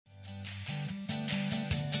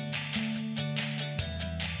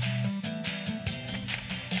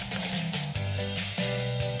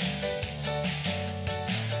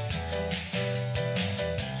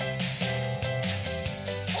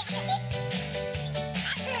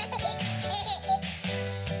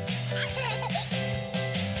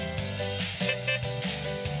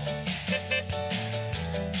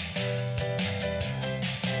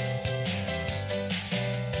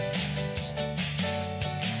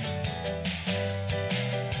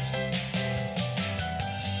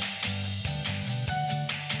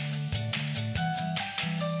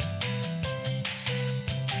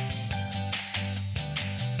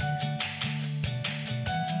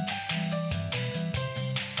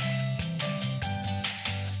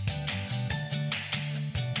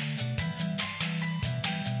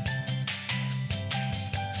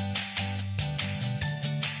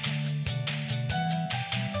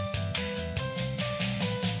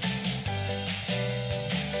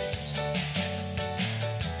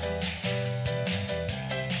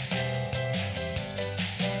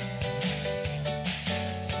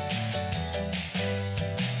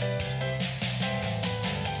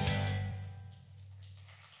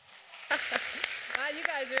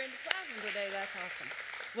guys are into clapping today. That's awesome.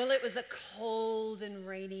 Well, it was a cold and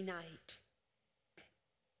rainy night.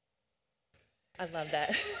 I love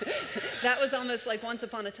that. That was almost like Once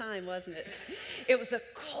Upon a Time, wasn't it? It was a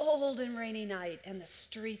cold and rainy night, and the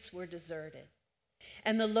streets were deserted.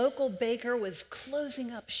 And the local baker was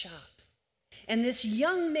closing up shop. And this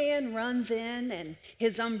young man runs in, and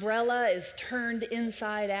his umbrella is turned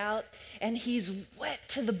inside out, and he's wet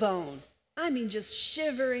to the bone. I mean, just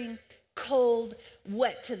shivering, cold,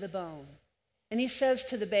 wet to the bone. And he says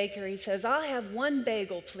to the baker, he says, "I'll have one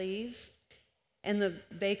bagel, please." And the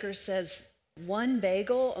baker says, "One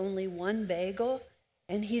bagel? Only one bagel?"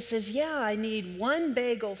 And he says, "Yeah, I need one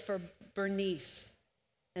bagel for Bernice."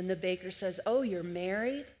 And the baker says, "Oh, you're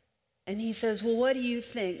married?" And he says, "Well, what do you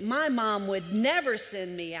think? My mom would never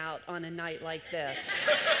send me out on a night like this."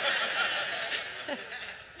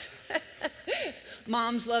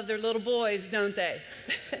 Moms love their little boys, don't they?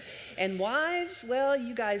 And wives, well,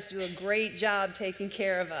 you guys do a great job taking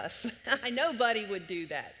care of us. I know Buddy would do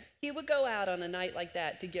that. He would go out on a night like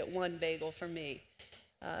that to get one bagel for me.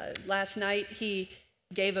 Last night, he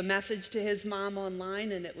gave a message to his mom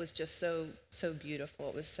online, and it was just so beautiful.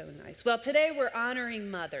 It was so nice. Well, today we're honoring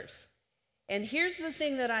mothers. And here's the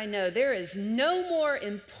thing that I know. There is no more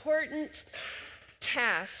important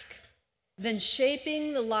task than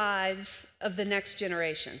shaping the lives of the next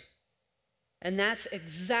generation. And that's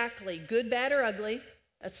exactly, good, bad, or ugly,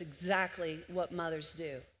 that's exactly what mothers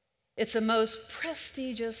do. It's the most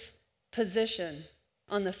prestigious position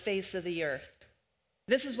on the face of the earth.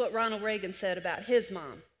 This is what Ronald Reagan said about his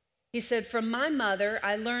mom. He said, "From my mother,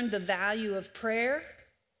 I learned the value of prayer,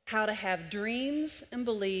 how to have dreams and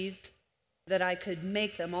believe that I could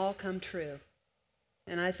make them all come true."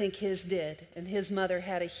 And I think his did. And his mother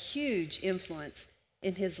had a huge influence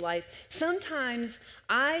in his life. Sometimes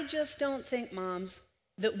I just don't think, moms,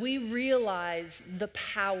 that we realize the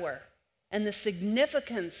power and the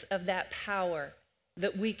significance of that power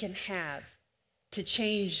that we can have to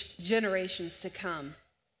change generations to come.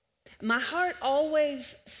 My heart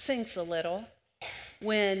always sinks a little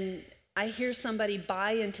when I hear somebody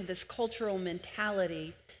buy into this cultural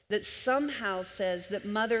mentality that somehow says that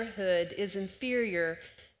motherhood is inferior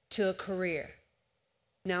to a career.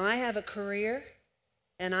 Now, I have a career,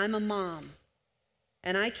 and I'm a mom,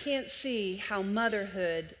 and I can't see how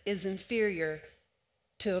motherhood is inferior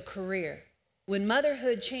to a career. When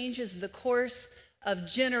motherhood changes the course of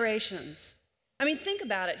generations, I mean, think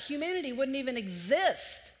about it. Humanity wouldn't even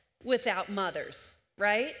exist without mothers,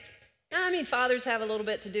 right? I mean, fathers have a little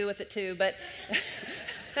bit to do with it too, but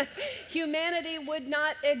humanity would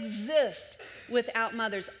not exist without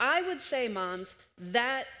mothers. I would say, moms,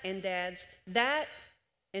 that and dads, that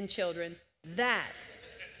and children, that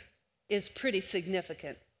is pretty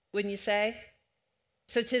significant, wouldn't you say?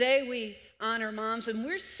 So today we honor moms, and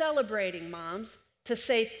we're celebrating moms to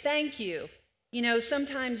say thank you. You know,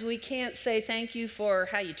 sometimes we can't say thank you for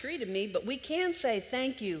how you treated me, but we can say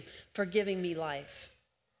thank you for giving me life.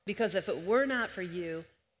 Because if it were not for you,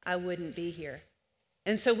 I wouldn't be here.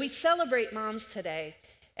 And so we celebrate moms today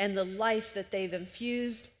and the life that they've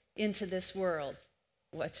infused into this world.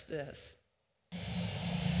 Watch this.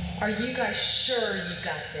 Are you guys sure you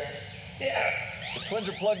got this? Yeah. The twins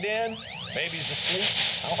are plugged in. Baby's asleep.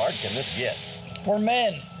 How hard can this get? We're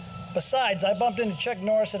men. Besides, I bumped into Chuck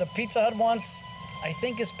Norris at a Pizza Hut once. I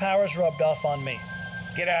think his power's rubbed off on me.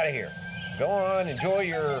 Get out of here. Go on, enjoy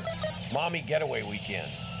your mommy getaway weekend.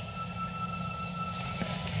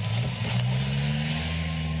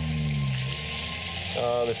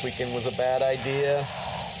 Oh, this weekend was a bad idea.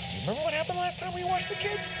 You remember what happened last time we watched the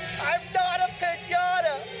kids? I'm not a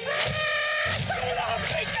pinata! Get it off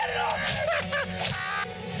me! Get it off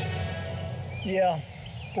me! Yeah,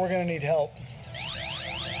 we're gonna need help.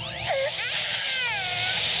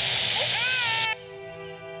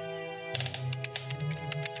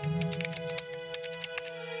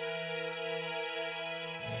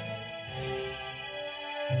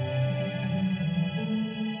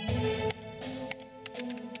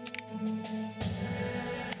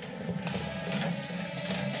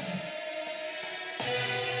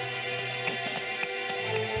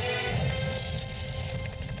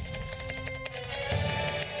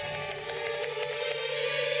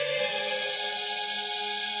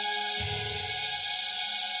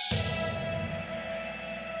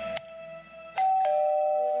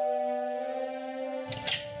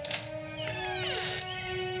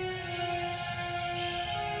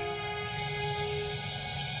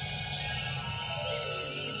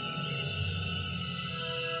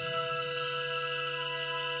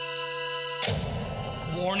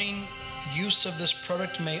 Warning, use of this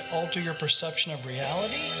product may alter your perception of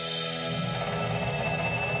reality.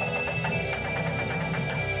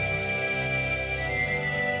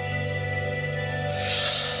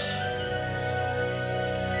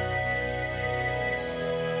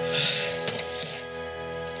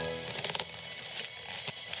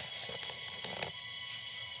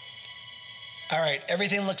 All right,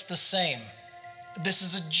 everything looks the same. This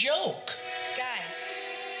is a joke.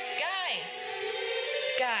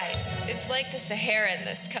 Guys, it's like the Sahara in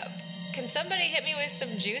this cup. Can somebody hit me with some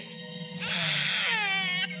juice?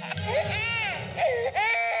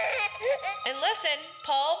 And listen,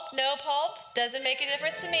 pulp, no pulp, doesn't make a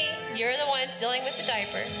difference to me. You're the ones dealing with the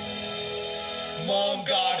diaper. Mom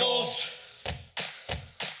goggles.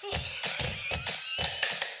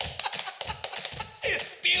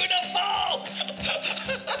 It's beautiful.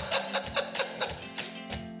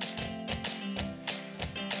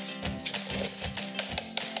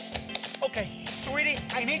 Okay, sweetie,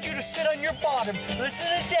 I need you to sit on your bottom. Listen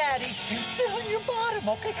to Daddy and sit on your bottom,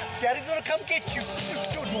 okay? Daddy's gonna come get you.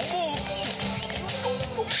 Don't move.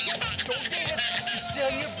 Don't dance. Just sit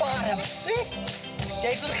on your bottom. Okay?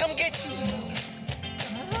 Daddy's gonna come get you.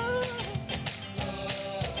 Whoa.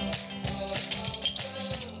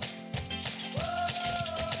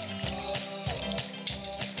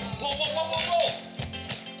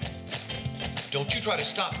 Don't you try to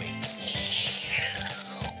stop me.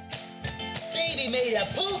 Baby made a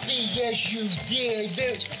poopy, yes you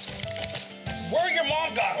did. Where are your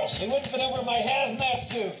mom goggles? They wouldn't fit over my hazmat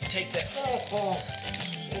suit. Take this. Oh,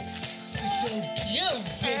 so cute.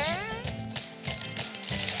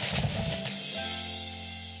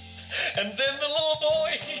 And then the little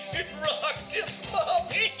boy rocked his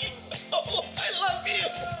mommy. Oh, I love you.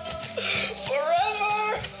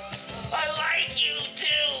 Forever. I like you too.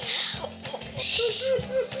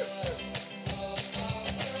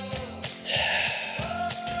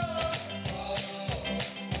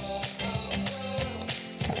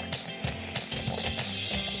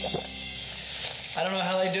 I don't know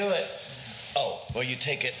how they do it. Oh, well, you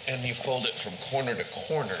take it and you fold it from corner to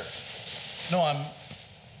corner. No,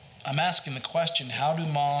 I'm asking the question, how do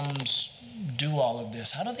moms do all of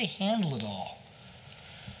this? How do they handle it all?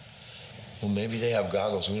 Well, maybe they have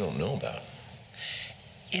goggles we don't know about.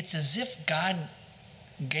 It's as if God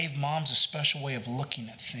gave moms a special way of looking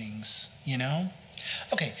at things, you know?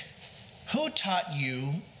 Okay, who taught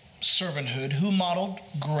you servanthood? Who modeled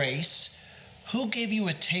grace? Who gave you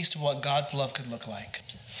a taste of what God's love could look like?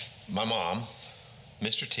 My mom,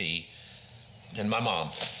 Mr. T, and my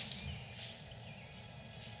mom.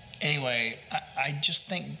 Anyway, I just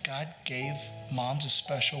think God gave moms a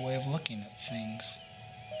special way of looking at things.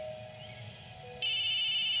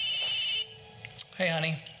 Hey,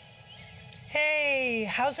 honey. Hey,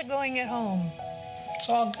 how's it going at home? It's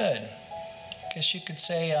all good. Guess you could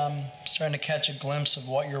say I'm starting to catch a glimpse of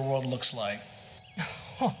what your world looks like.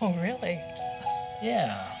 Oh, really?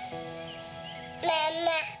 Yeah.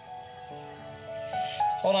 Mama.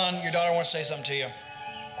 Hold on, your daughter wants to say something to you.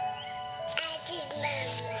 Auntie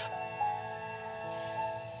Mama.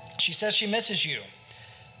 She says she misses you.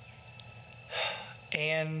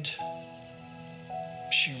 And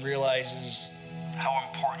she realizes how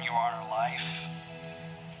important you are in her life.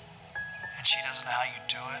 And she doesn't know how you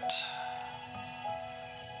do it.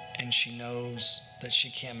 And she knows that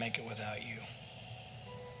she can't make it without you.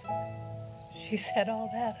 She said all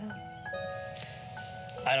that, huh?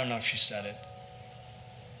 I don't know if she said it.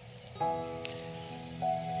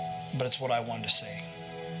 But it's what I wanted to say.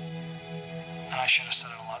 And I should have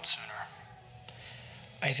said it a lot sooner.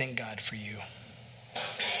 I thank God for you.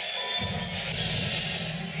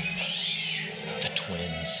 The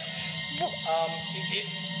twins.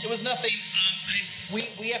 It was nothing.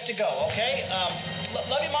 We have to go, okay?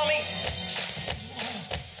 Love you, Mommy.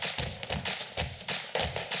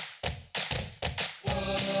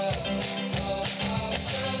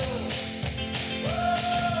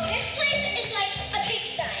 This place is like a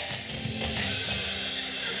pigsty.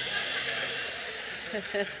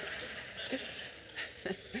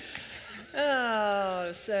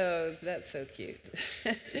 Oh, so that's so cute.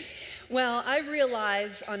 Well, I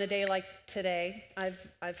realize on a day like today,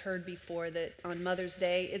 I've heard before that on Mother's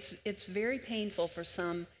Day, it's very painful for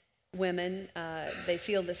some women. They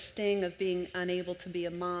feel the sting of being unable to be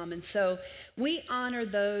a mom. And so we honor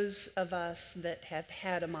those of us that have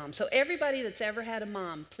had a mom. So everybody that's ever had a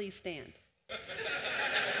mom, please stand.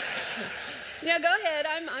 Yeah, go ahead.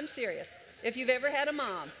 I'm serious. If you've ever had a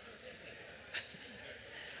mom.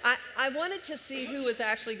 I wanted to see who was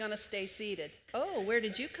actually going to stay seated. Oh, where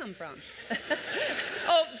did you come from?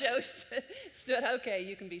 Oh, Joe stood. Okay,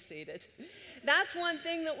 you can be seated. That's one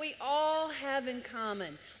thing that we all have in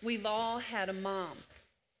common. We've all had a mom.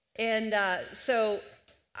 And so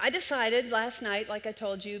I decided last night, like I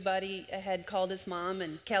told you, Buddy had called his mom,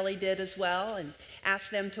 and Kelly did as well, and asked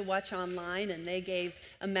them to watch online, and they gave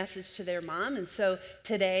a message to their mom. And so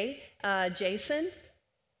today, Jason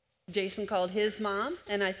called his mom,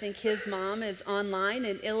 and I think his mom is online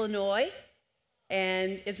in Illinois.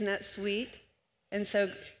 And isn't that sweet? And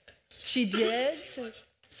so she did.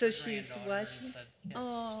 So she's watching.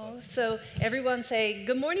 Oh, so everyone say,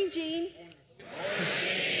 good morning, Jean.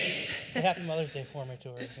 Say Happy Mother's Day for me to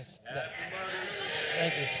her.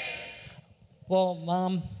 Thank you. Well,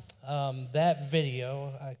 Mom, that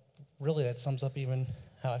video, that sums up even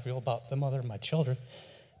how I feel about the mother of my children.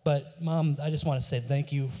 But, Mom, I just want to say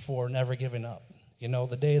thank you for never giving up. You know,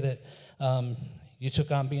 the day that you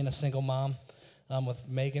took on being a single mom with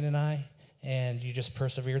Megan and I, and you just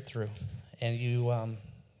persevered through. And you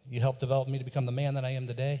helped develop me to become the man that I am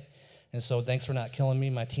today. And so thanks for not killing me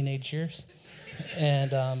in my teenage years.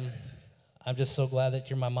 And I'm just so glad that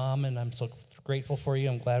you're my mom, and I'm so grateful for you.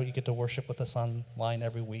 I'm glad you get to worship with us online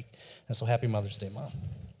every week. And so happy Mother's Day, Mom.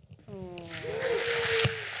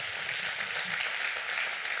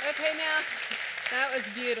 Okay, now, that was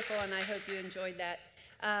beautiful, and I hope you enjoyed that.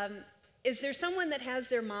 Is there someone that has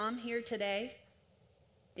their mom here today?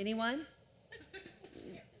 Anyone?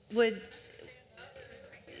 Would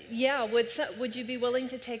you be willing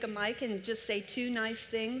to take a mic and just say 2 nice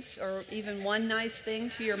things, or even 1 nice thing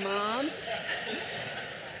to your mom?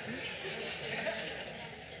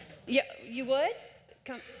 Yeah, you would?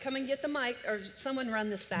 Come and get the mic, or someone run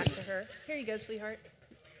this back to her. Here you go, sweetheart.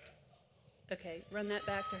 Okay, run that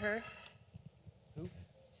back to her. Who?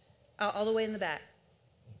 All the way in the back.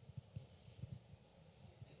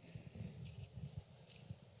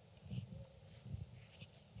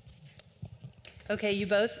 Okay,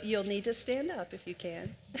 you'll need to stand up if you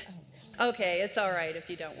can. Okay, it's all right if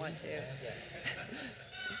you don't want to.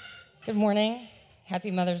 Good morning.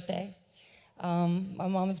 Happy Mother's Day. My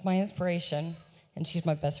mom is my inspiration, and she's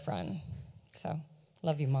my best friend. So,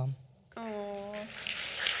 love you, Mom. Oh.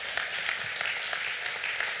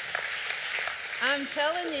 I'm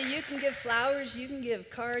telling you, you can give flowers, you can give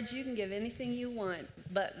cards, you can give anything you want,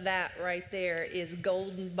 but that right there is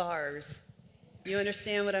golden bars. You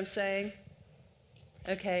understand what I'm saying?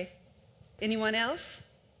 Okay. Anyone else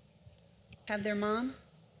have their mom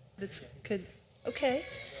could? Okay.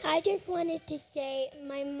 I just wanted to say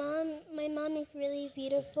my mom is really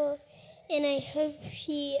beautiful, and I hope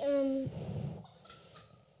she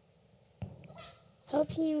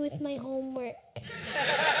helps me with my homework.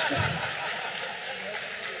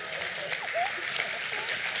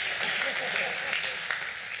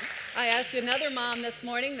 I asked another mom this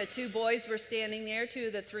morning, the 2 boys were standing there, 2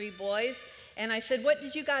 of the 3 boys, and I said, what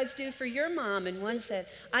did you guys do for your mom? And one said,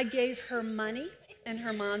 I gave her money, and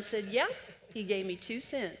her mom said, yeah, he gave me 2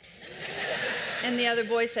 cents. And the other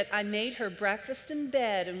boy said, I made her breakfast in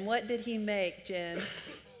bed, and what did he make, Jen?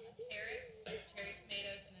 Carrot, cherry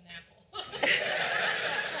tomatoes, and an apple.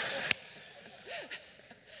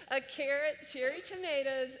 A carrot, cherry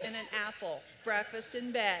tomatoes, and an apple, breakfast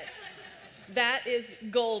in bed. That is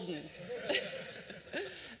golden.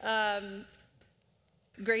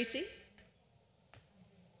 Gracie?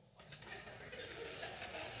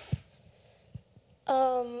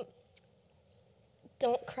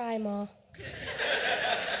 Don't cry, Ma.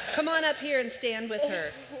 Come on up here and stand with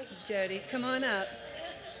her, Jody. Come on up.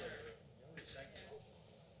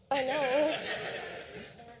 I know.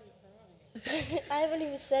 I haven't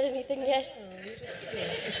even said anything yet.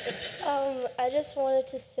 I just wanted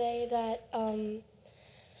to say that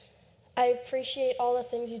I appreciate all the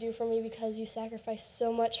things you do for me because you sacrifice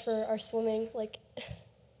so much for our swimming. Like,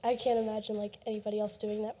 I can't imagine like anybody else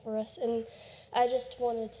doing that for us. And I just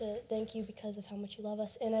wanted to thank you because of how much you love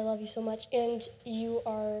us, and I love you so much. And you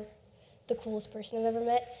are the coolest person I've ever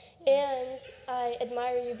met. And I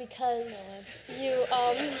admire you because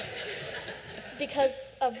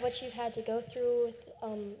because of what you've had to go through with,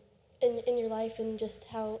 in your life, and just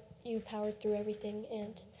how you powered through everything.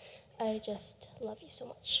 And I just love you so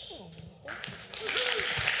much.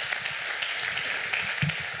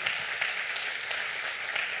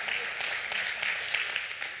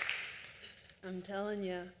 I'm telling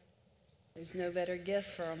you, there's no better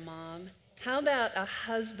gift for a mom. How about a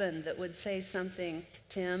husband that would say something,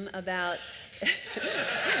 Tim, about...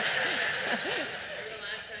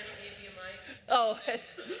 Oh,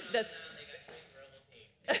 that's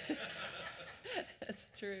that's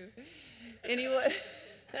true. Anyone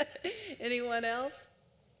else?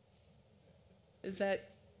 Is that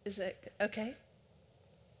okay?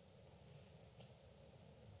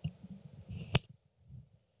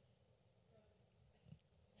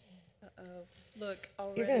 Uh-oh. Look,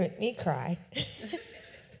 already. You're gonna make me cry.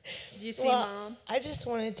 You see, well, Mom? I just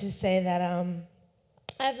wanted to say that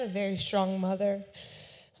I have a very strong mother.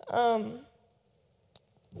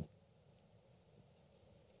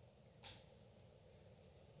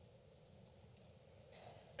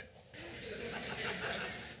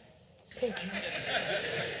 Thank you.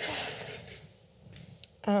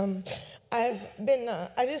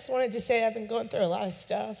 I just wanted to say I've been going through a lot of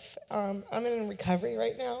stuff. I'm in recovery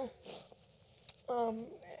right now.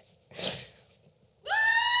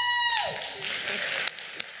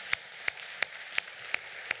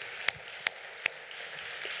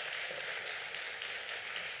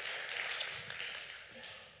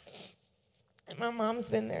 My mom's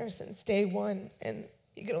been there since day one, and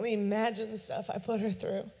you can only imagine the stuff I put her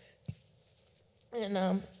through. And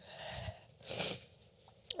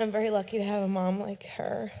I'm very lucky to have a mom like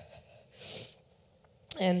her.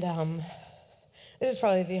 And this is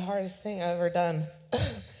probably the hardest thing I've ever done.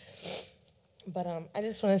 But I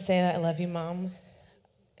just want to say that I love you, Mom,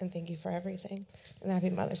 and thank you for everything. And happy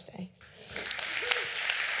Mother's Day.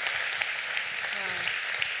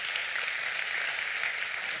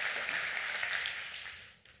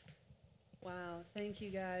 Wow, thank you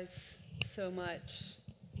guys so much.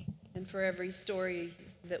 And for every story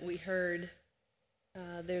that we heard,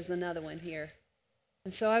 there's another one here.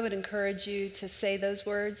 And so I would encourage you to say those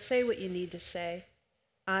words, say what you need to say.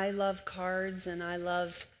 I love cards and I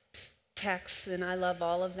love texts and I love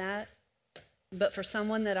all of that. But for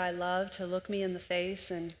someone that I love to look me in the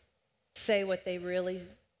face and say what they really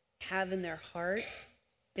have in their heart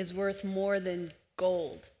is worth more than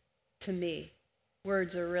gold to me.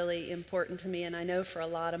 Words are really important to me, and I know for a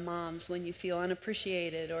lot of moms, when you feel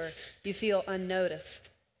unappreciated or you feel unnoticed,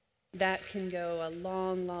 that can go a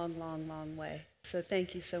long, long, long, long way. So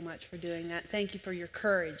thank you so much for doing that. Thank you for your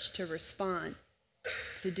courage to respond,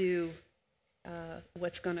 to do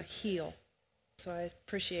what's going to heal. So I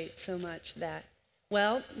appreciate so much that.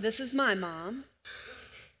 Well, this is my mom,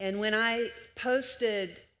 and when I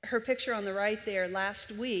posted her picture on the right there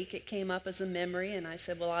last week, it came up as a memory, and I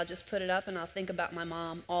said, well, I'll just put it up and I'll think about my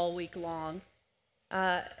mom all week long.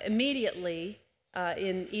 Immediately,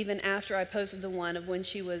 even after I posted the one of when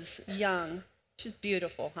she was young, she's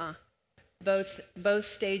beautiful, huh? Both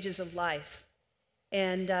stages of life.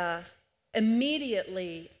 And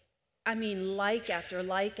immediately, I mean, like after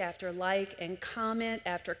like after like, and comment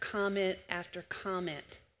after comment after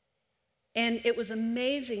comment. And it was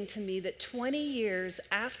amazing to me that 20 years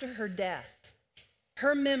after her death,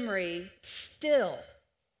 her memory still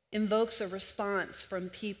invokes a response from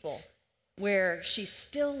people where she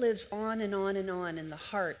still lives on and on and on in the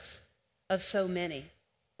hearts of so many.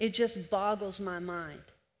 It just boggles my mind.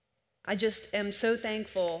 I just am so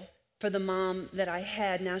thankful for the mom that I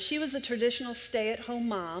had. Now, she was a traditional stay-at-home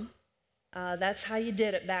mom. That's how you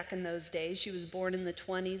did it back in those days. She was born in the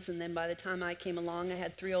 20s, and then by the time I came along, I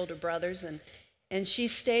had 3 older brothers, and she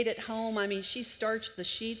stayed at home. I mean, she starched the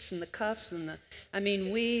sheets and the cuffs,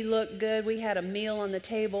 we looked good. We had a meal on the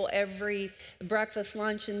table every breakfast,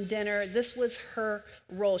 lunch, and dinner. This was her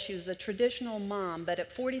role. She was a traditional mom, but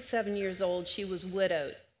at 47 years old, she was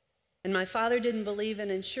widowed. And my father didn't believe in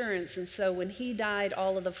insurance, and so when he died,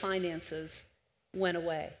 all of the finances went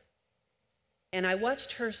away. And I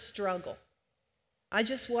watched her struggle. I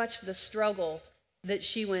just watched the struggle that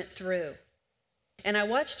she went through. And I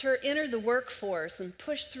watched her enter the workforce and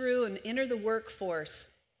push through and enter the workforce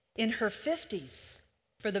in her 50s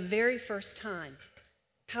for the very first time.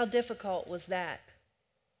 How difficult was that?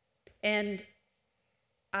 And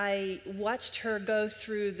I watched her go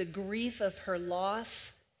through the grief of her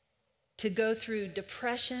loss, to go through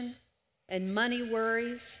depression and money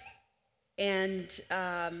worries, and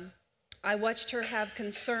I watched her have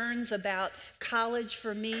concerns about college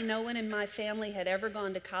for me. No one in my family had ever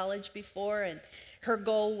gone to college before, and her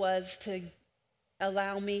goal was to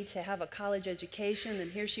allow me to have a college education,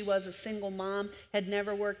 and here she was, a single mom, had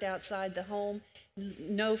never worked outside the home,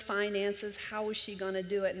 no finances. How was she going to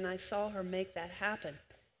do it? And I saw her make that happen.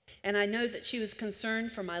 And I know that she was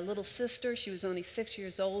concerned for my little sister. She was only 6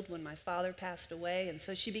 years old when my father passed away. And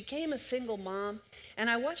so she became a single mom. And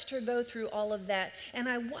I watched her go through all of that. And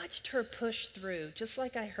I watched her push through, just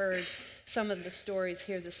like I heard some of the stories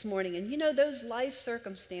here this morning. And you know, those life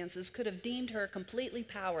circumstances could have deemed her completely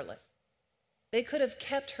powerless. They could have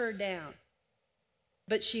kept her down.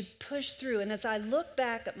 But she pushed through. And as I look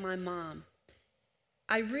back at my mom,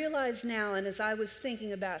 I realize now, and as I was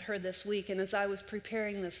thinking about her this week, and as I was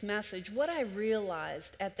preparing this message, what I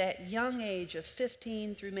realized at that young age of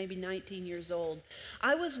 15 through maybe 19 years old,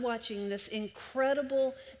 I was watching this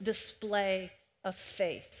incredible display of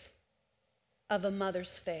faith, of a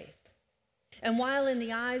mother's faith. And while in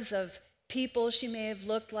the eyes of people, she may have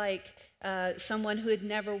looked like someone who had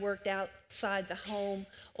never worked outside the home,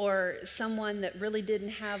 or someone that really didn't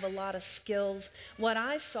have a lot of skills. What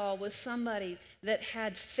I saw was somebody that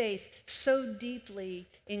had faith so deeply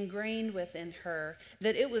ingrained within her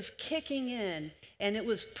that it was kicking in and it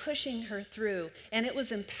was pushing her through and it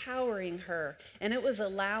was empowering her and it was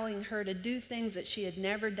allowing her to do things that she had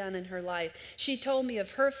never done in her life. She told me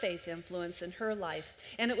of her faith influence in her life,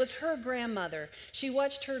 and it was her grandmother. She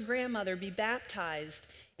watched her grandmother be baptized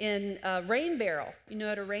in a rain barrel. You know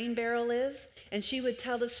what a rain barrel is? And she would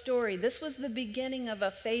tell the story. This was the beginning of a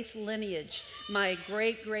faith lineage. My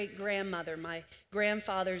great-great-grandmother, my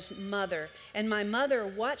grandfather's mother. And my mother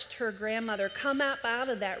watched her grandmother come up out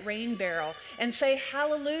of that rain barrel and say,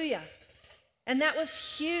 hallelujah. And that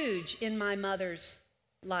was huge in my mother's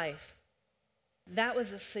life. That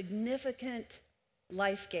was a significant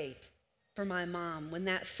life gate for my mom when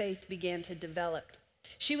that faith began to develop.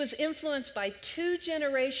 She was influenced by 2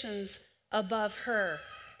 generations above her,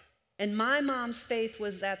 and my mom's faith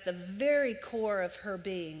was at the very core of her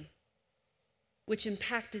being, which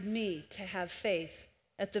impacted me to have faith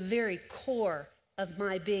at the very core of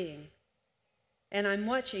my being. And I'm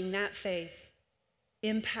watching that faith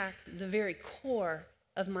impact the very core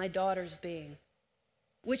of my daughter's being,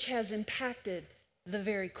 which has impacted the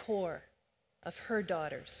very core of her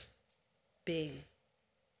daughter's being.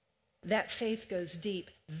 That faith goes deep.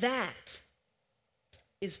 That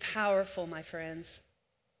is powerful, my friends.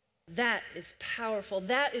 That is powerful.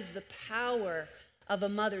 That is the power of a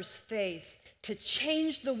mother's faith to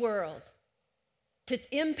change the world, to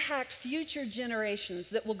impact future generations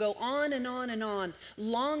that will go on and on and on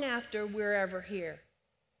long after we're ever here.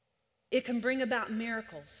 It can bring about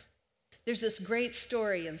miracles. There's this great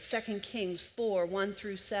story in 2 Kings 4, 1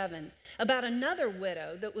 through 7, about another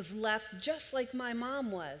widow that was left just like my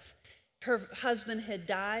mom was. Her husband had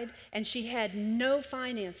died, and she had no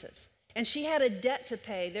finances, and she had a debt to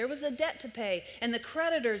pay. There was a debt to pay, and the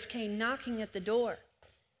creditors came knocking at the door.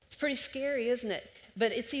 It's pretty scary, isn't it?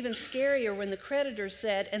 But it's even scarier when the creditors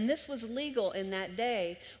said, and this was legal in that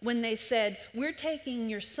day, when they said, we're taking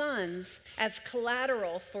your sons as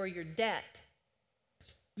collateral for your debt.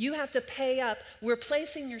 You have to pay up. We will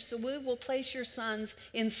place your sons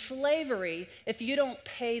in slavery if you don't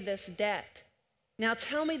pay this debt. Now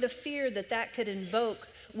tell me the fear that could invoke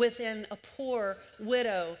within a poor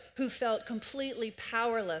widow who felt completely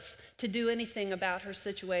powerless to do anything about her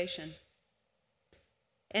situation.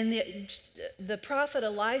 And the prophet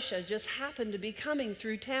Elisha just happened to be coming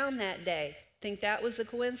through town that day. Think that was a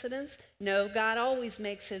coincidence? No, God always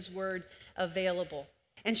makes his word available.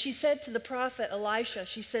 And she said to the prophet Elisha,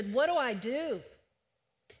 she said, what do I do?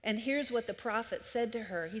 And here's what the prophet said to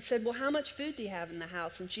her. He said, well, how much food do you have in the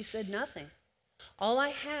house? And she said, nothing. All I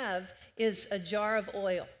have is a jar of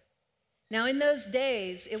oil. Now, in those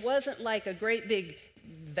days, it wasn't like a great big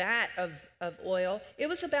vat of oil. It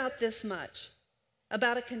was about this much,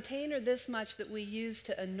 about a container this much that we use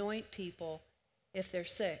to anoint people if they're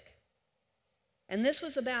sick. And this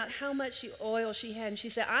was about how much oil she had. And she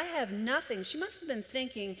said, I have nothing. She must have been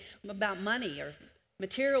thinking about money or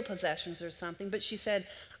material possessions or something. But she said,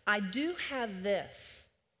 I do have this.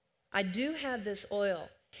 I do have this oil.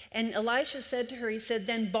 And Elisha said to her, he said,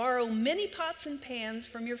 then borrow many pots and pans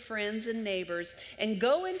from your friends and neighbors, and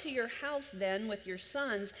go into your house then with your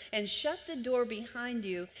sons, and shut the door behind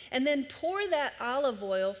you, and then pour that olive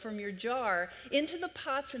oil from your jar into the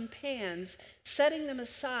pots and pans, setting them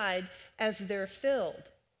aside as they're filled.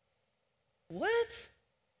 What?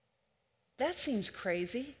 That seems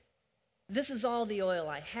crazy. This is all the oil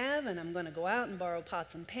I have, and I'm going to go out and borrow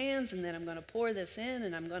pots and pans, and then I'm going to pour this in,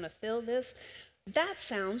 and I'm going to fill this. That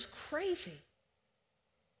sounds crazy.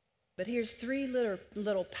 But here's 3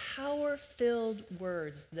 little power-filled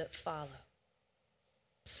words that follow.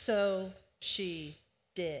 So she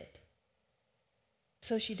did.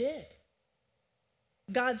 So she did.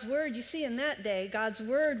 God's word, you see, in that day, God's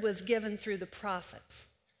word was given through the prophets.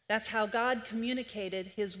 That's how God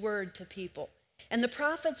communicated his word to people. And the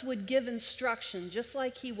prophets would give instruction just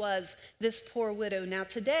like he was this poor widow. Now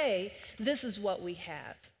today, this is what we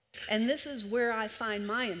have. And this is where I find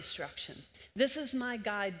my instruction. This is my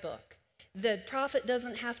guidebook. The prophet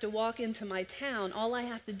doesn't have to walk into my town. All I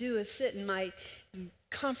have to do is sit in my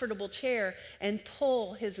comfortable chair and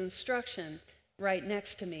pull his instruction right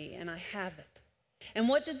next to me, and I have it. And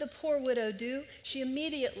what did the poor widow do? She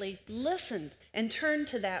immediately listened and turned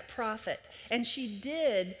to that prophet. And she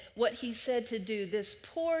did what he said to do. This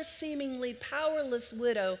poor, seemingly powerless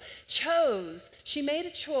widow she made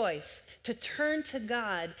a choice to turn to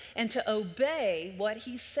God and to obey what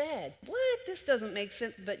he said. What? This doesn't make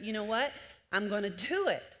sense. But you know what? I'm going to do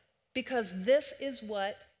it because this is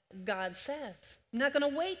what God says. I'm not going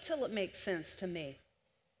to wait till it makes sense to me.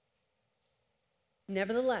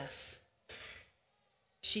 Nevertheless,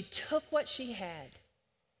 she took what she had.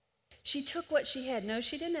 She took what she had. No,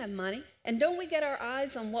 she didn't have money. And don't we get our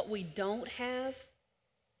eyes on what we don't have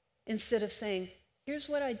instead of saying, here's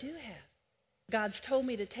what I do have. God's told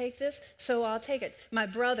me to take this, so I'll take it. My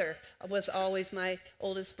brother was always my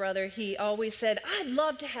oldest brother. He always said, I'd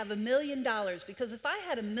love to have $1 million because if I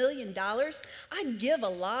had $1 million, I'd give a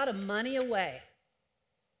lot of money away.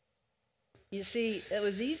 You see, it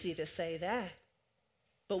was easy to say that.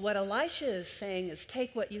 But what Elisha is saying is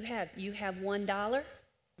take what you have. You have $1,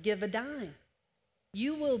 give a dime.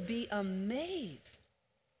 You will be amazed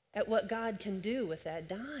at what God can do with that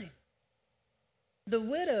dime. The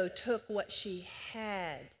widow took what she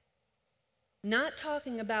had, not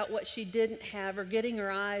talking about what she didn't have or getting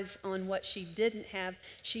her eyes on what she didn't have.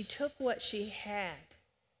 She took what she had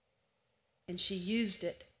and she used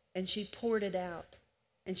it and she poured it out.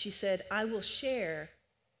 And she said, I will share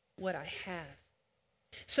what I have.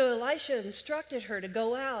 So Elisha instructed her to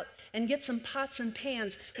go out and get some pots and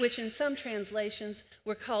pans, which in some translations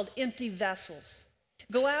were called empty vessels.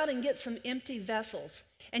 Go out and get some empty vessels.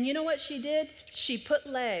 And you know what she did? She put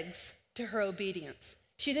legs to her obedience.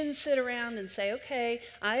 She didn't sit around and say, okay,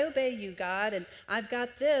 I obey you, God, and I've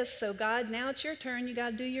got this, so God, now it's your turn, you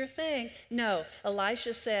got to do your thing. No,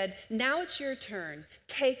 Elisha said, now it's your turn.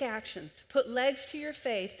 Take action. Put legs to your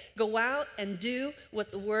faith. Go out and do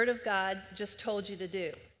what the Word of God just told you to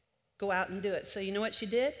do. Go out and do it. So you know what she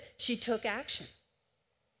did? She took action.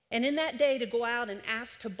 And in that day, to go out and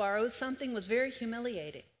ask to borrow something was very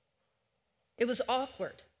humiliating. It was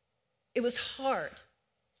awkward. It was hard.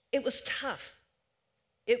 It was tough.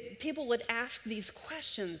 People would ask these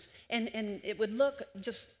questions, and it would look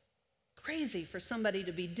just crazy for somebody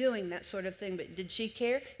to be doing that sort of thing. But did she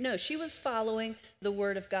care? No, she was following the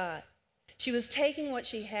Word of God. She was taking what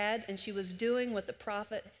she had, and she was doing what the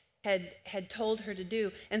prophet had told her to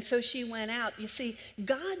do. And so she went out. You see,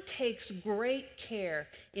 God takes great care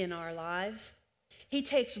in our lives. He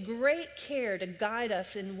takes great care to guide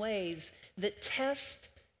us in ways that test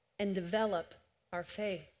and develop our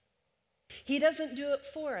faith. He doesn't do it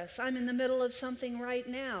for us. I'm in the middle of something right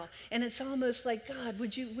now, and it's almost like, God,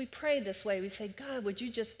 we pray this way. We say, God, would you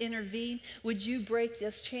just intervene? Would you break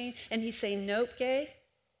this chain? And he's saying, nope, Gay.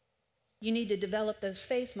 You need to develop those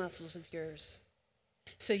faith muscles of yours.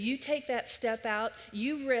 So you take that step out,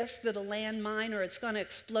 you risk that a landmine or it's going to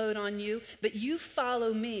explode on you, but you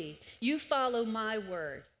follow me, you follow my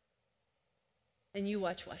word, and you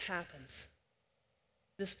watch what happens.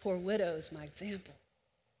 This poor widow is my example.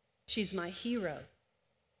 She's my hero,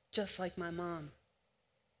 just like my mom.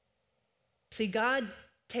 See, God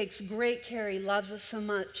takes great care. He loves us so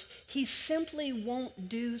much. He simply won't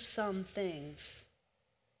do some things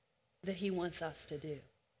that he wants us to do.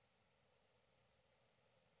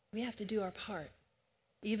 We have to do our part,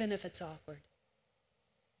 even if it's awkward.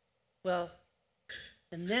 Well,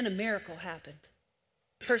 and then a miracle happened.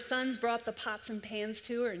 Her sons brought the pots and pans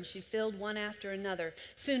to her, and she filled one after another.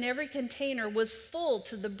 Soon every container was full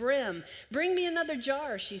to the brim. Bring me another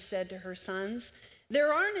jar, she said to her sons.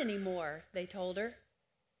 There aren't any more, they told her.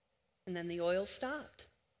 And then the oil stopped.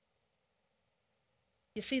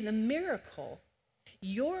 You see, the miracle,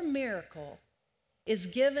 your miracle, is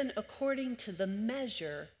given according to the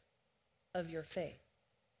measure of your faith.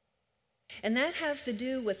 And that has to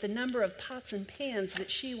do with the number of pots and pans that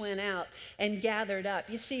she went out and gathered up.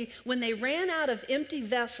 You see, when they ran out of empty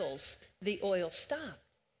vessels, the oil stopped.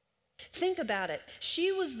 Think about it.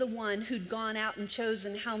 She was the one who'd gone out and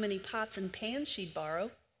chosen how many pots and pans she'd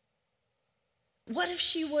borrow. What if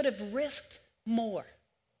she would have risked more?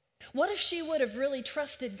 What if she would have really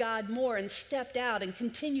trusted God more and stepped out and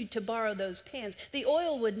continued to borrow those pans? The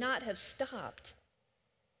oil would not have stopped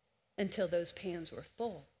until those pans were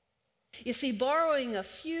full. You see, borrowing a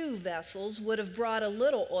few vessels would have brought a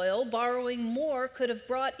little oil. Borrowing more could have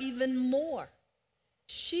brought even more.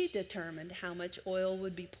 She determined how much oil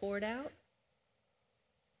would be poured out.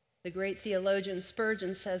 The great theologian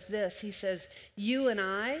Spurgeon says this. He says, you and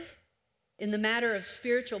I, in the matter of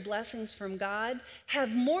spiritual blessings from God,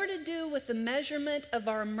 have more to do with the measurement of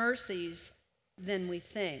our mercies than we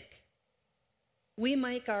think. We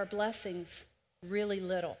make our blessings really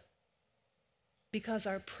little because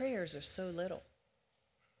our prayers are so little.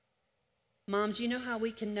 Moms, you know how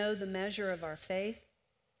we can know the measure of our faith?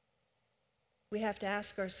 We have to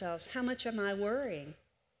ask ourselves, how much am I worrying?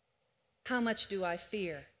 How much do I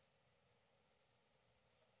fear?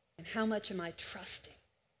 And how much am I trusting?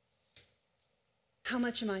 How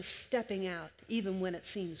much am I stepping out even when it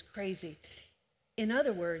seems crazy? In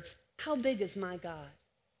other words, how big is my God?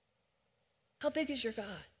 How big is your God?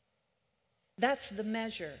 That's the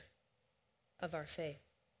measure of our faith.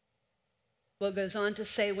 Well, it goes on to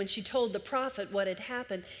say, when she told the prophet what had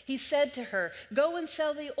happened, he said to her, go and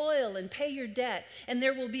sell the oil and pay your debt, and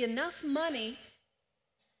there will be enough money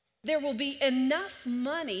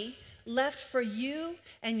left for you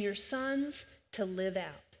and your sons to live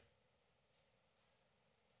out.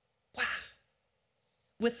 Wow.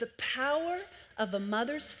 With the power of a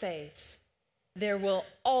mother's faith, there will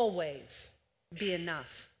always be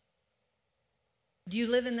enough. Do you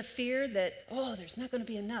live in the fear that, there's not going to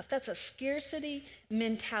be enough? That's a scarcity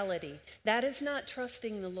mentality. That is not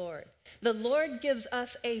trusting the Lord. The Lord gives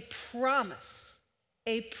us a promise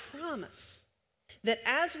that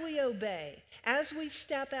as we obey, as we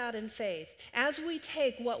step out in faith, as we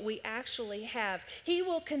take what we actually have, he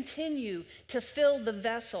will continue to fill the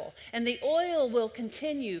vessel, and the oil will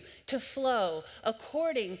continue to flow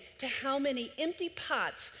according to how many empty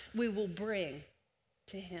pots we will bring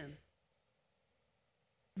to him.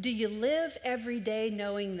 Do you live every day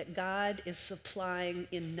knowing that God is supplying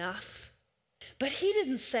enough? But he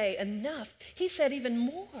didn't say enough. He said even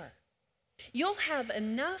more. You'll have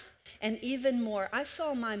enough and even more. I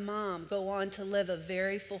saw my mom go on to live a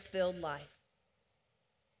very fulfilled life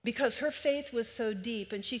because her faith was so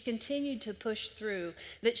deep and she continued to push through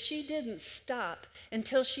that she didn't stop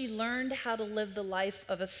until she learned how to live the life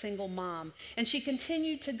of a single mom. And she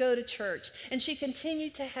continued to go to church, and she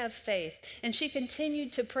continued to have faith, and she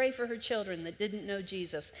continued to pray for her children that didn't know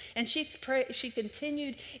Jesus. And she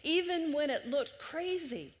continued even when it looked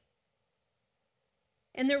crazy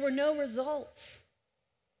and there were no results.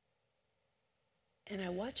 And I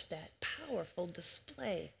watched that powerful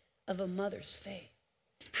display of a mother's faith.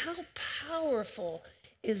 How powerful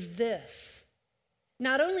is this?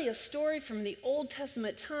 Not only a story from the Old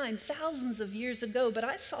Testament time, thousands of years ago, but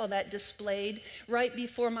I saw that displayed right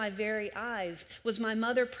before my very eyes. Was my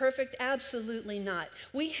mother perfect? Absolutely not.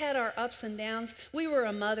 We had our ups and downs. We were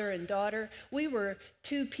a mother and daughter. We were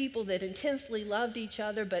two people that intensely loved each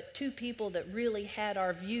other, but two people that really had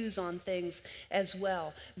our views on things as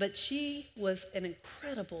well. But she was an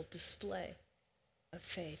incredible display of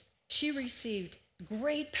faith. She received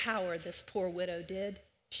great power, this poor widow did.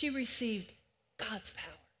 She received God's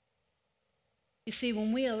power. You see,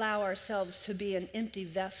 when we allow ourselves to be an empty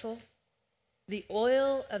vessel, the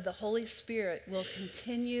oil of the Holy Spirit will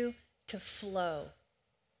continue to flow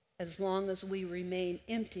as long as we remain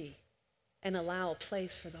empty and allow a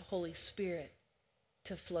place for the Holy Spirit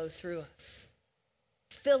to flow through us,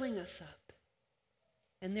 filling us up.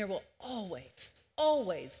 And there will always,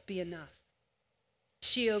 always be enough.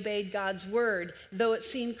 She obeyed God's word, though it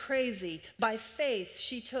seemed crazy. By faith,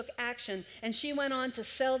 she took action, and she went on to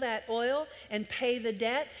sell that oil and pay the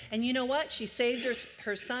debt. And you know what? She saved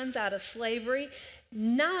her sons out of slavery,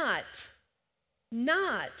 not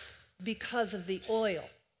because of the oil.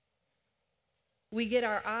 We get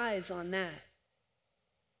our eyes on that.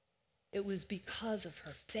 It was because of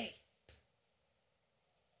her faith.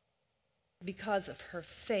 Because of her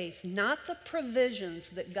faith, not the provisions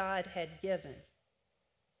that God had given,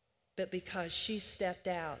 but because she stepped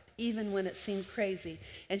out, even when it seemed crazy,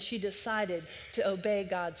 and she decided to obey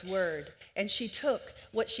God's word. And she took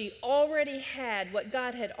what she already had, what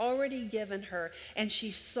God had already given her, and she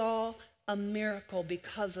saw a miracle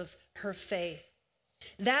because of her faith.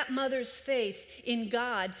 That mother's faith in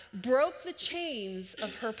God broke the chains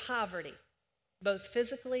of her poverty, both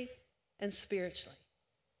physically and spiritually.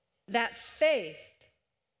 That faith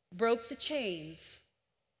broke the chains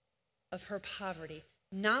of her poverty.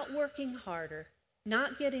 Not working harder,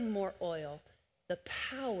 not getting more oil. The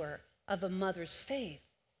power of a mother's faith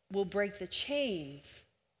will break the chains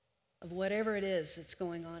of whatever it is that's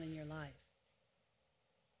going on in your life.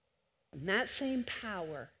 And that same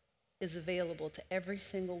power is available to every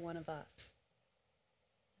single one of us.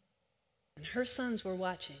 And her sons were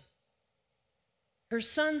watching. Her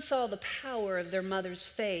sons saw the power of their mother's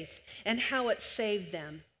faith and how it saved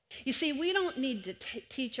them. You see, we don't need to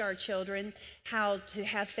teach our children how to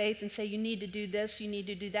have faith and say, you need to do this, you need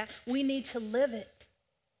to do that. We need to live it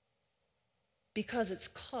because it's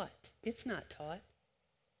caught. It's not taught.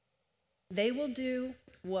 They will do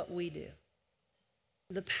what we do.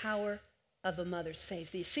 The power of a mother's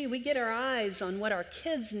faith. You see, we get our eyes on what our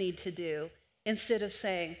kids need to do instead of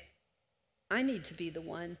saying, I need to be the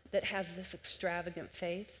one that has this extravagant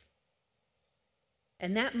faith.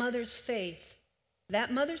 And that mother's faith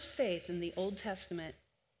in the Old Testament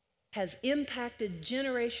has impacted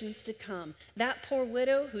generations to come. That poor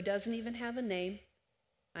widow who doesn't even have a name,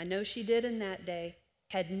 I know she did in that day,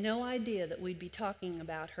 had no idea that we'd be talking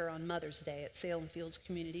about her on Mother's Day at Salem Fields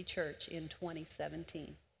Community Church in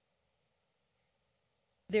 2017.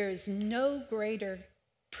 There is no greater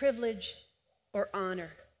privilege or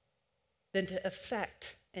honor than to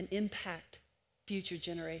affect and impact future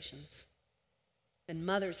generations. And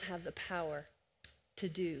mothers have the power to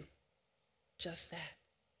do just that.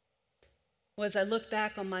 Well, as I look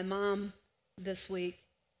back on my mom this week,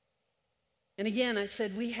 and again, I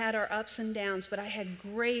said we had our ups and downs, but I had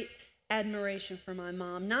great admiration for my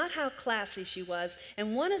mom, not how classy she was.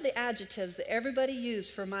 And one of the adjectives that everybody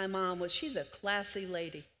used for my mom was, she's a classy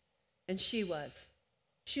lady. And she was.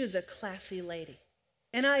 She was a classy lady.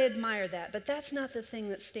 And I admire that, but that's not the thing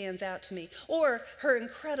that stands out to me. Or her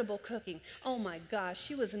incredible cooking. Oh my gosh,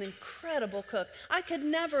 she was an incredible cook. I could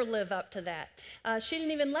never live up to that. She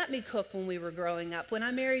didn't even let me cook when we were growing up. When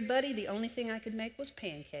I married Buddy, the only thing I could make was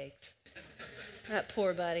pancakes. That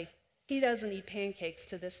poor Buddy. He doesn't eat pancakes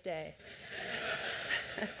to this day.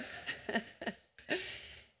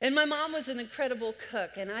 And my mom was an incredible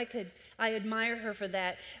cook, and I admire her for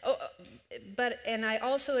that. And I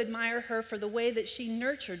also admire her for the way that she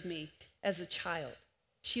nurtured me as a child.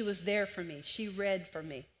 She was there for me. She read for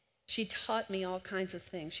me. She taught me all kinds of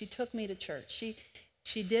things. She took me to church.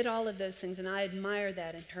 She did all of those things, and I admire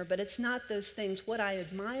that in her. But it's not those things. What I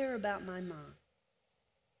admire about my mom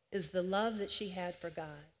is the love that she had for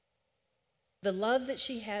God, the love that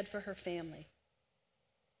she had for her family,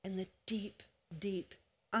 and the deep, deep,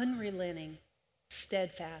 unrelenting,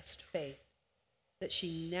 steadfast faith that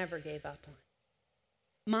she never gave up on.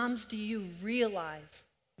 Moms, do you realize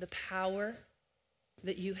the power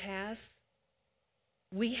that you have?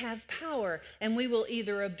 We have power, and we will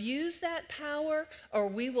either abuse that power or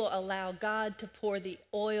we will allow God to pour the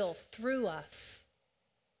oil through us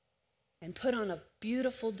and put on a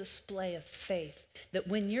beautiful display of faith that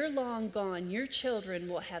when you're long gone, your children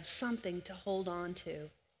will have something to hold on to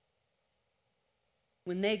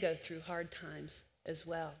when they go through hard times as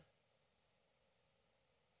well.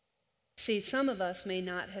 See, some of us may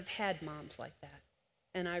not have had moms like that,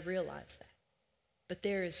 and I realize that. But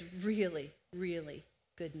there is really, really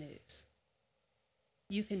good news.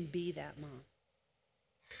 You can be that mom.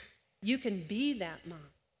 You can be that mom.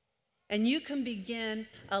 And you can begin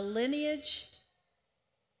a lineage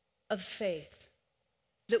of faith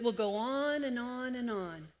that will go on and on and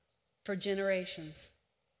on for generations.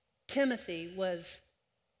 Timothy was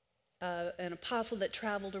an apostle that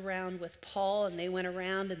traveled around with Paul, and they went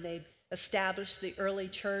around and they established the early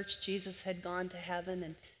church. Jesus had gone to heaven,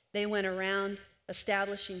 and they went around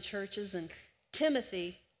establishing churches, and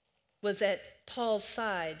Timothy was at Paul's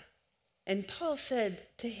side. And Paul said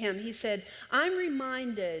to him, he said, I'm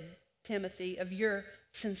reminded, Timothy, of your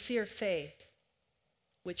sincere faith,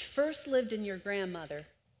 which first lived in your grandmother,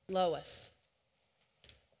 Lois,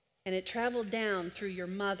 and it traveled down through your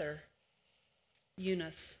mother,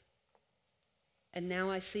 Eunice. And now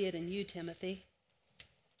I see it in you, Timothy.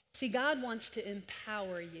 See, God wants to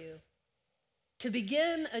empower you to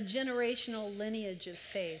begin a generational lineage of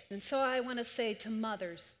faith. And so I want to say to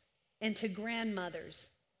mothers and to grandmothers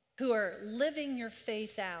who are living your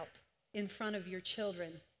faith out in front of your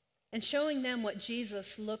children and showing them what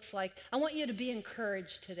Jesus looks like, I want you to be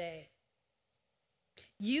encouraged today.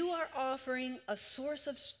 You are offering a source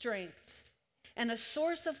of strength and a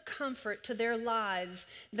source of comfort to their lives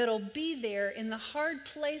that'll be there in the hard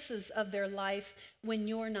places of their life when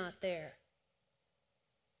you're not there.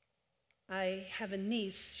 I have a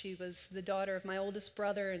niece. She was the daughter of my oldest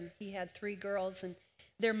brother, and he had 3 girls, and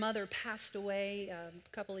their mother passed away a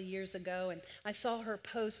couple of years ago, and I saw her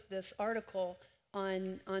post this article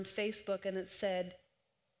on Facebook, and it said,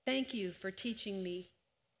 "Thank you for teaching me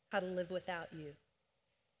how to live without you."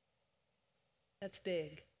 That's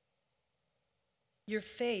big. Your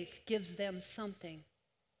faith gives them something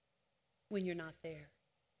when you're not there.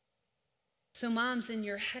 So moms, in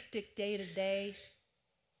your hectic day-to-day,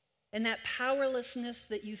 and that powerlessness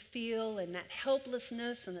that you feel and that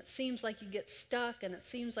helplessness, and it seems like you get stuck, and it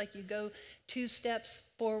seems like you go 2 steps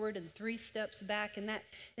forward and 3 steps back, and that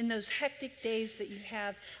in those hectic days that you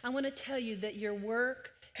have, I want to tell you that your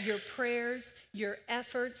work, your prayers, your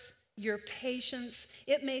efforts, your patience,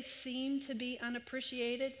 it may seem to be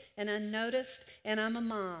unappreciated and unnoticed, and I'm a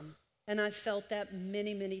mom, and I've felt that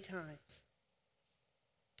many, many times.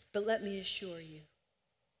 But let me assure you,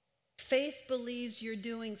 faith believes you're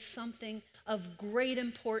doing something of great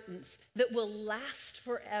importance that will last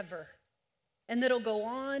forever and that'll go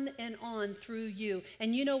on and on through you.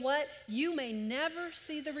 And you know what? You may never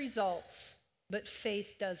see the results, but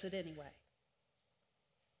faith does it anyway.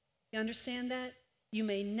 You understand that? You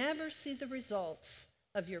may never see the results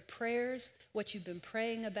of your prayers, what you've been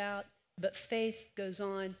praying about, but faith goes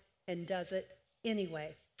on and does it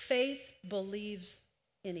anyway. Faith believes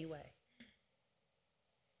anyway.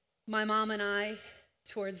 My mom and I,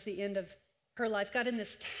 towards the end of her life, got in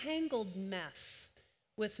this tangled mess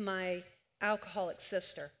with my alcoholic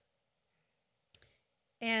sister.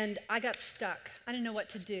 And I got stuck. I didn't know what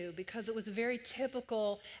to do because it was a very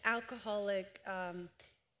typical alcoholic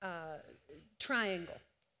triangle.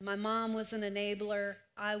 My mom was an enabler,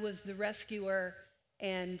 I was the rescuer,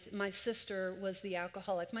 and my sister was the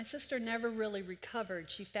alcoholic. My sister never really recovered.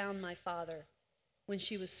 She found my father when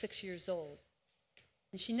she was 6 years old.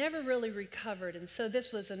 And she never really recovered. And so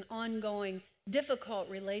this was an ongoing, difficult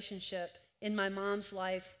relationship in my mom's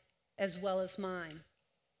life as well as mine.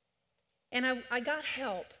 And I got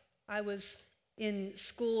help. I was in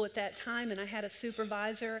school at that time, and I had a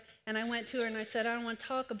supervisor, and I went to her and I said, I don't want to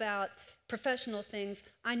talk about professional things.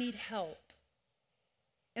 I need help.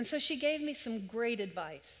 And so she gave me some great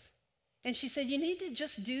advice. And she said, you need to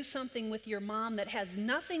just do something with your mom that has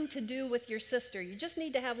nothing to do with your sister. You just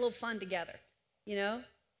need to have a little fun together, you know?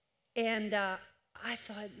 And I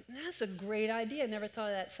thought, that's a great idea. I never thought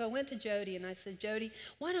of that. So I went to Jody and I said, Jody,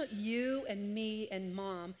 why don't you and me and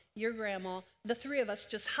Mom, your grandma, the three of us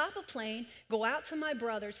just hop a plane, go out to my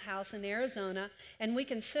brother's house in Arizona, and we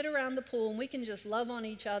can sit around the pool and we can just love on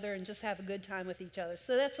each other and just have a good time with each other.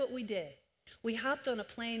 So that's what we did. We hopped on a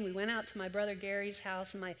plane. We went out to my brother Gary's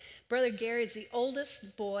house. And my brother Gary's the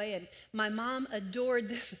oldest boy, and my mom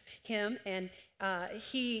adored him, and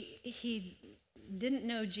he didn't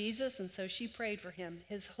know Jesus, and so she prayed for him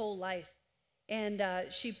his whole life. And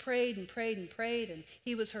she prayed and prayed and prayed, and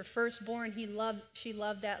he was her firstborn. She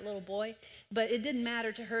loved that little boy, but it didn't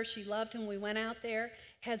matter to her. She loved him. We went out there,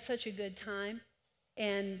 had such a good time,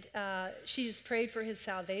 and she just prayed for his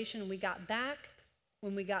salvation. And we got back.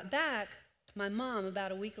 When we got back, my mom,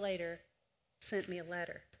 about a week later, sent me a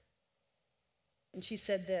letter. And she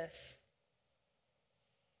said this.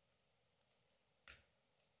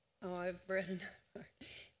 Oh, I've read another.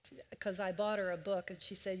 Because I bought her a book, and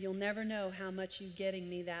she said, you'll never know how much you getting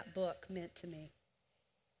me that book meant to me.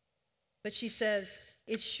 But she says,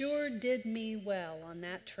 it sure did me well on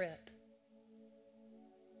that trip.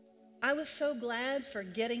 I was so glad for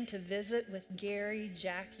getting to visit with Gary,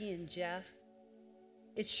 Jackie, and Jeff.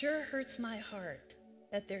 It sure hurts my heart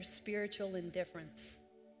at their spiritual indifference.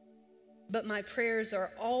 But my prayers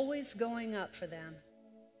are always going up for them.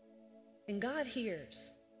 And God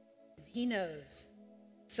hears. He knows.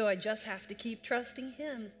 So I just have to keep trusting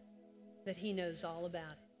him that he knows all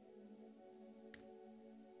about it.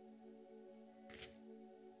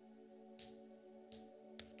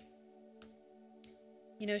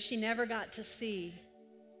 You know, she never got to see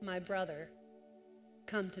my brother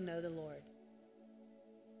come to know the Lord.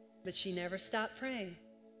 But she never stopped praying,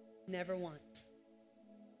 never once.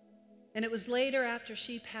 And it was later, after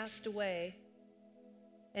she passed away,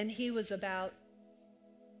 and he was about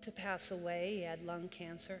to pass away, he had lung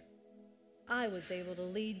cancer, I was able to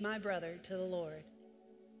lead my brother to the Lord,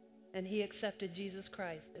 and he accepted Jesus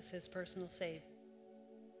Christ as his personal Savior.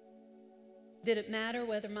 Did it matter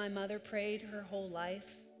whether my mother prayed her whole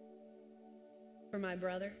life for my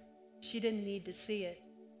brother? She didn't need to see it.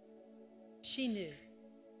 She knew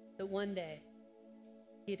that one day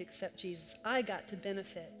he'd accept Jesus. I got to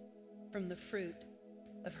benefit from the fruit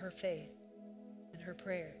of her faith and her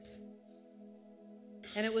prayers.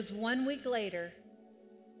 And it was 1 week later,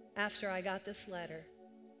 after I got this letter,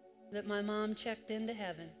 that my mom checked into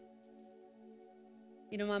heaven.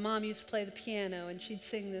 You know, my mom used to play the piano, and she'd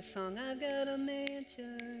sing this song, I've got a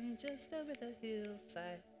mansion just over the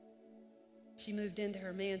hillside. She moved into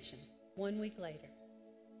her mansion 1 week later.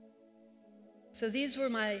 So these were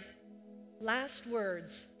my last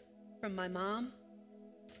words from my mom,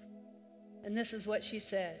 and this is what she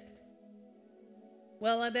said.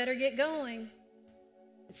 Well, I better get going.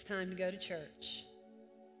 It's time to go to church.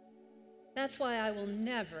 That's why I will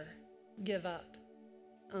never give up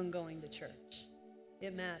on going to church.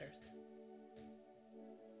 It matters.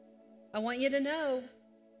 I want you to know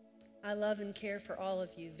I love and care for all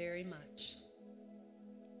of you very much.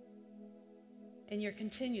 And you're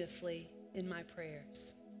continuously in my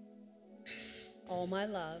prayers. All my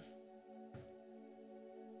love,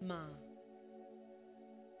 Mom.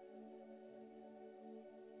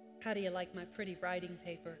 How do you like my pretty writing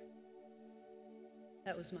paper?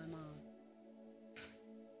 That was my mom.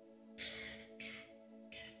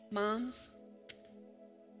 Moms,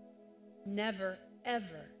 never,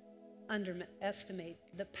 ever underestimate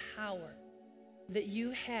the power that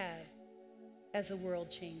you have as a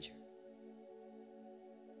world changer.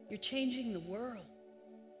 You're changing the world.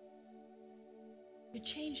 You're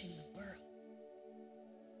changing the world.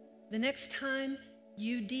 The next time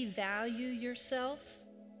you devalue yourself,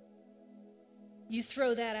 you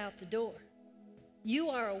throw that out the door. You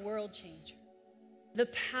are a world changer. The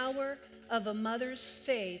power of a mother's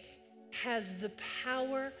faith has the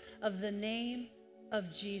power of the name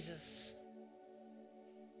of Jesus.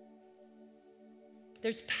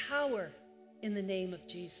 There's power in the name of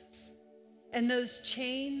Jesus. And those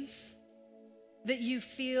chains that you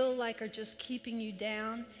feel like are just keeping you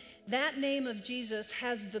down, that name of Jesus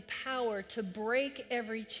has the power to break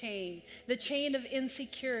every chain. The chain of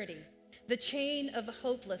insecurity, the chain of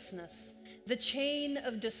hopelessness, the chain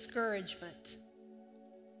of discouragement.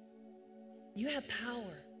 You have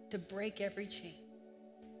power to break every chain.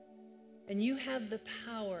 And you have the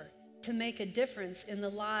power to make a difference in the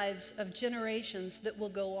lives of generations that will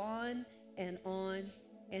go on and on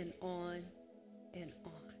and on and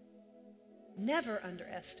on. Never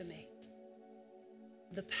underestimate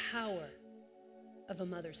the power of a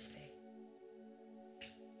mother's faith.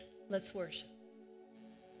 Let's worship.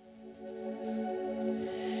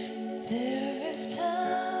 There is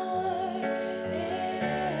power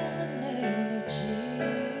in the name of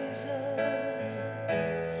Jesus.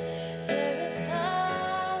 There is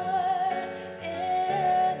power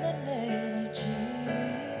in the name of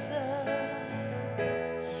Jesus.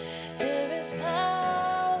 There is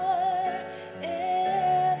power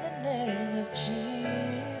in the name of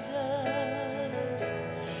Jesus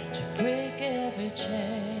to break every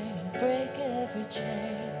chain, break every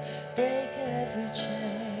chain, break every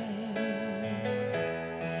chain.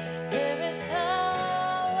 There is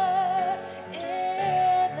power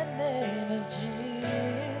in the name of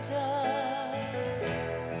Jesus.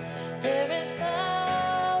 There is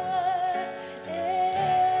power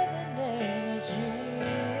in the name of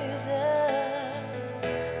Jesus.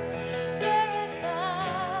 There is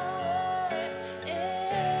power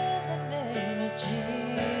in the name of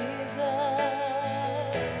Jesus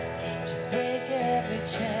to break every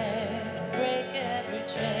chain, break every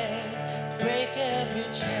chain, break every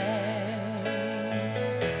chain,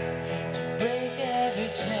 to break every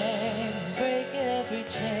chain, break every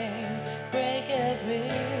chain, break every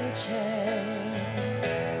chain.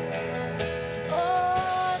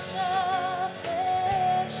 Oh, sufficient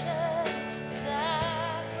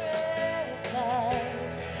sacrifice,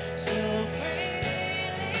 so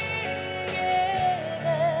freely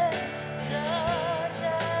given, such a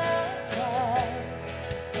price.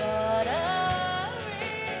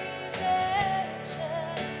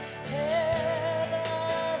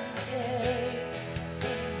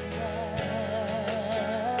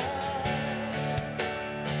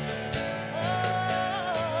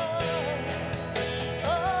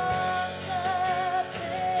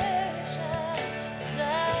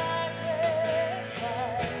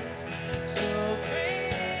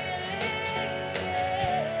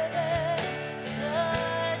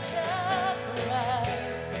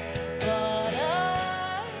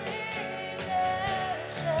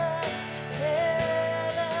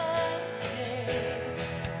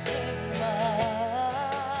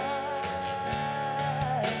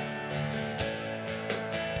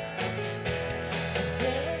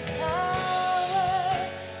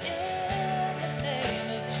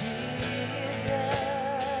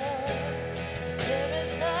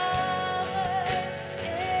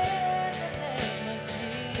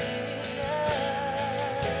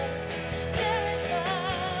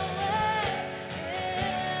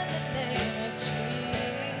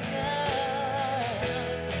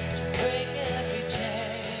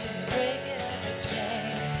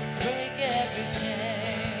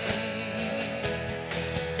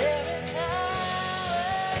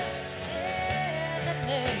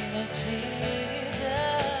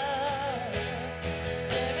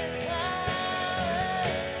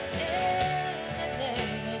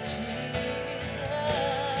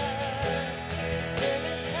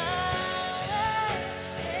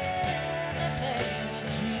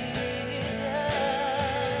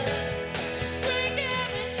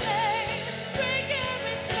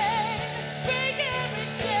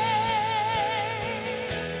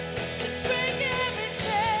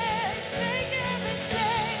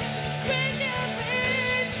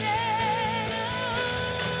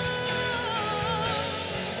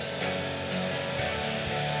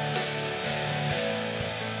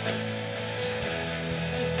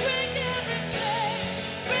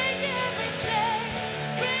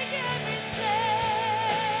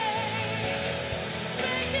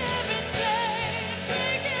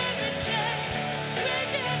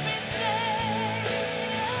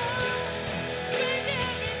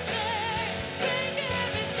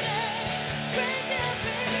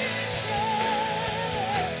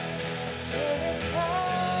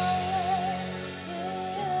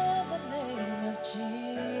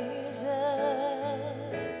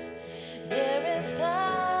 is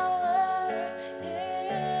power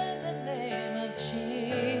in the name of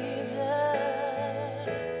Jesus.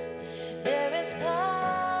 There is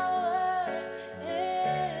power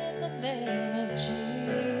in the name of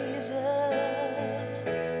Jesus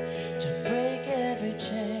to break every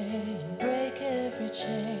chain, break every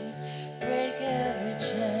chain, break every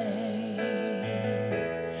chain,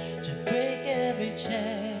 to break every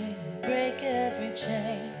chain, break every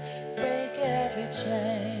chain, break every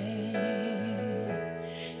chain.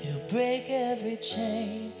 He'll break every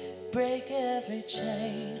chain, break every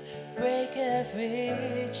chain, break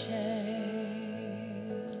every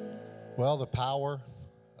chain. Well, the power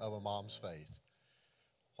of a mom's faith.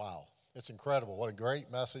 Wow, it's incredible. What a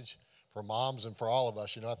great message for moms and for all of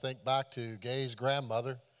us. You know, I think back to Gay's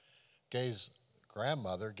grandmother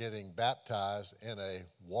getting baptized in a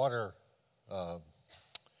water, that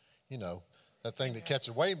thing that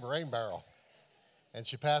catches rain barrel. And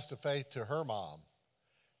she passed the faith to her mom.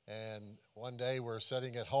 And one day we're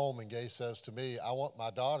sitting at home and Gay says to me, I want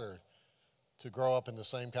my daughter to grow up in the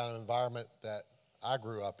same kind of environment that I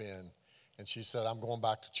grew up in. And she said, I'm going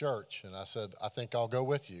back to church. And I said, I think I'll go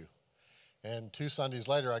with you. And 2 Sundays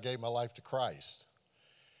later, I gave my life to Christ.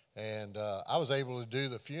 And I was able to do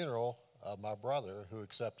the funeral of my brother who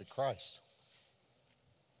accepted Christ.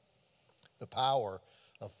 The power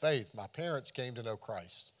of faith. My parents came to know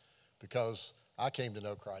Christ because I came to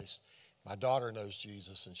know Christ. My daughter knows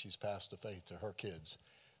Jesus, and she's passed the faith to her kids.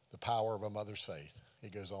 The power of a mother's faith.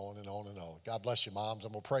 It goes on and on and on. God bless you, moms,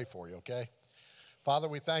 and we'll pray for you, okay? Father,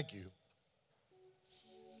 we thank you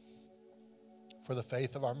for the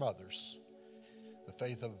faith of our mothers, the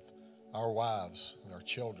faith of our wives and our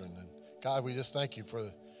children. And God, we just thank you for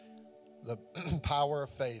the power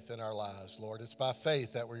of faith in our lives, Lord. It's by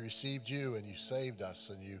faith that we received you and you saved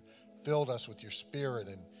us and you filled us with your spirit.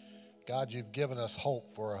 And God, you've given us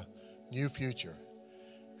hope for a new future.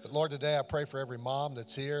 But Lord, today I pray for every mom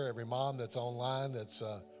that's here, every mom that's online, that's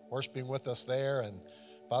worshiping with us there. And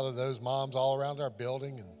Father, those moms all around our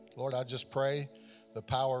building. And Lord, I just pray the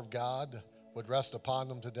power of God would rest upon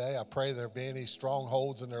them today. I pray there be any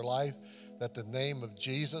strongholds in their life, that the name of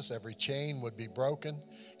Jesus, every chain would be broken.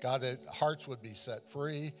 God, that hearts would be set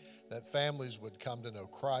free, that families would come to know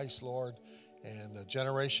Christ, Lord, and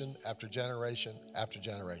generation after generation after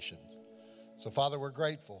generation. So, Father, we're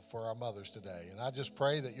grateful for our mothers today. And I just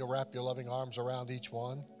pray that you'll wrap your loving arms around each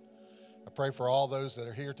one. I pray for all those that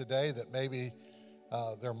are here today that maybe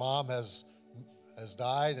their mom has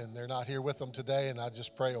died and they're not here with them today. And I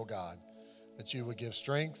just pray, oh God, that you would give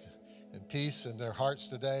strength and peace in their hearts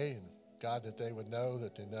today. And God, that they would know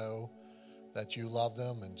that you love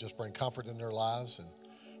them and just bring comfort in their lives. And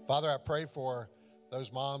Father, I pray for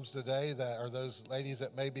those moms today that are those ladies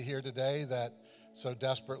that may be here today that so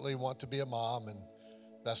desperately want to be a mom and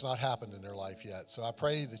that's not happened in their life yet. So I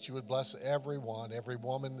pray that you would bless everyone, every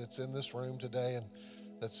woman that's in this room today and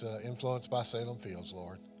that's influenced by Salem Fields,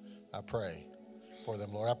 Lord. I pray for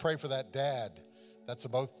them, Lord. I pray for that dad. That's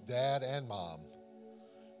both dad and mom.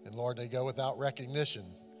 And Lord, they go without recognition.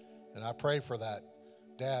 And I pray for that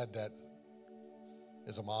dad that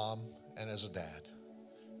is a mom and is a dad.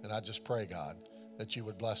 And I just pray, God, that you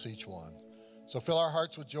would bless each one. So fill our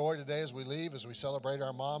hearts with joy today as we leave, as we celebrate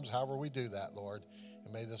our moms, however we do that, Lord.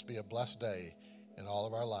 And may this be a blessed day in all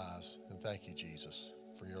of our lives. And thank you, Jesus,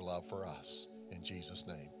 for your love for us. In Jesus'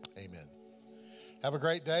 name, amen. Have a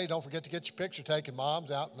great day. Don't forget to get your picture taken, moms,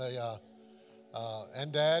 out in the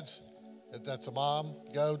and dads. If that's a mom,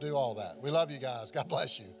 go do all that. We love you guys. God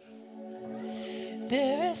bless you.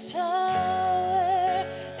 There is power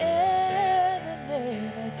in the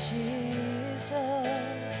name of Jesus.